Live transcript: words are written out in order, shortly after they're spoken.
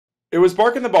It was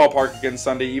bark in the ballpark again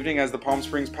Sunday evening as the Palm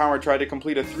Springs Power tried to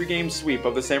complete a 3-game sweep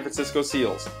of the San Francisco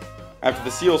Seals. After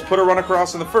the Seals put a run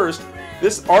across in the first,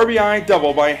 this RBI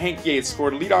double by Hank Yates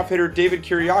scored leadoff hitter David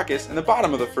Kiriakis in the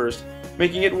bottom of the first,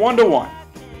 making it 1-1.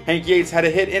 Hank Yates had a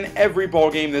hit in every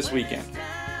ballgame this weekend.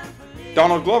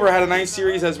 Donald Glover had a nice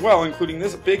series as well, including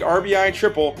this big RBI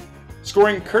triple,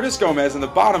 scoring Curtis Gomez in the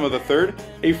bottom of the third,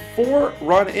 a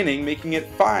 4-run inning, making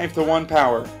it 5-1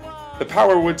 Power. The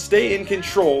Power would stay in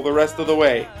control the rest of the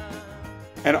way.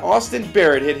 And Austin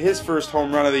Barrett hit his first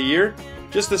home run of the year,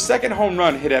 just the second home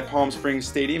run hit at Palm Springs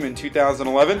Stadium in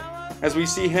 2011, as we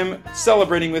see him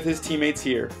celebrating with his teammates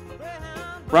here.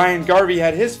 Ryan Garvey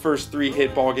had his first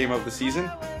 3-hit ballgame of the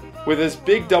season, with his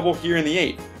big double here in the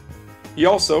 8th. He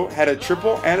also had a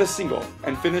triple and a single,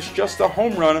 and finished just a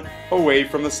home run away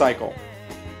from the cycle.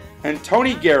 And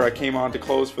Tony Guerra came on to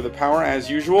close for the Power as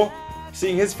usual,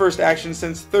 seeing his first action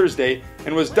since Thursday,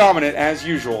 and was dominant as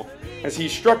usual, as he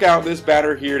struck out this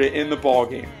batter here to end the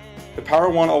ballgame. The Power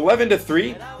won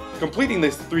 11-3, completing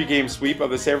this 3-game sweep of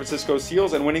the San Francisco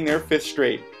Seals and winning their 5th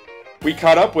straight. We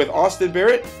caught up with Austin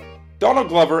Barrett, Donald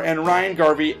Glover, and Ryan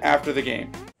Garvey after the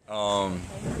game.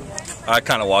 I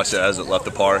kind of watched it as it left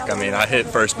the park. I mean, I hit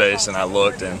first base and I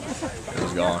looked and it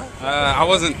was gone. I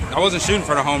wasn't shooting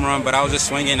for the home run, but I was just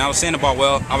swinging. I was seeing the ball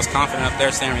well. I was confident up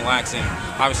there, staying relaxed, and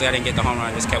obviously I didn't get the home run.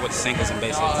 I just kept with the singles and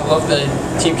bases. I love the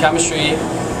team chemistry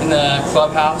in the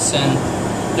clubhouse,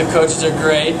 and the coaches are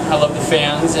great. I love the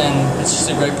fans, and it's just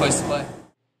a great place to play.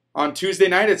 On Tuesday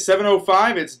night at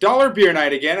 7:05, it's Dollar Beer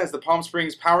Night again as the Palm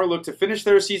Springs Power look to finish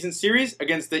their season series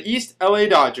against the East LA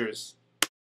Dodgers.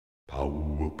 Power.